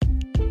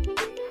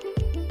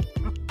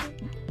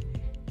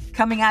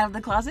Coming out of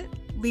the closet,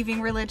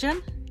 Leaving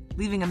religion,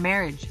 leaving a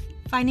marriage,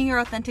 finding your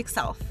authentic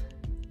self,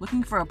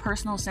 looking for a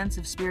personal sense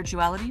of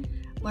spirituality,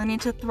 learning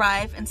to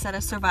thrive instead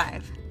of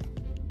survive.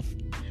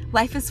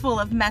 Life is full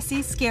of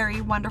messy, scary,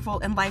 wonderful,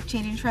 and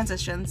life-changing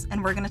transitions,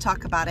 and we're going to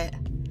talk about it.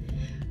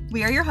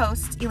 We are your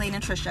hosts, Elaine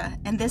and Trisha,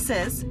 and this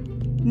is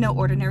No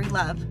Ordinary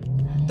Love,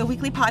 the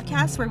weekly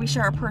podcast where we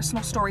share our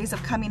personal stories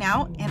of coming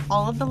out and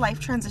all of the life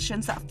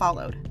transitions that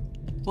followed.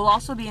 We'll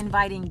also be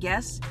inviting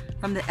guests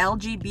from the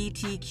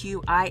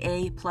LGBTQIA+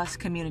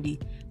 community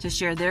to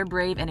share their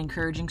brave and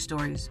encouraging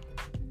stories.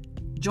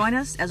 Join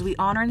us as we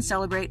honor and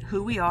celebrate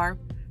who we are,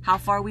 how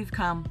far we've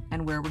come,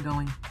 and where we're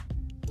going.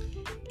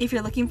 If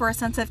you're looking for a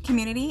sense of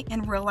community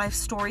and real-life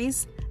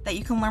stories that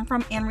you can learn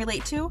from and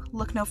relate to,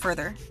 look no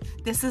further.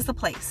 This is the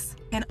place,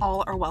 and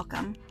all are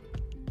welcome.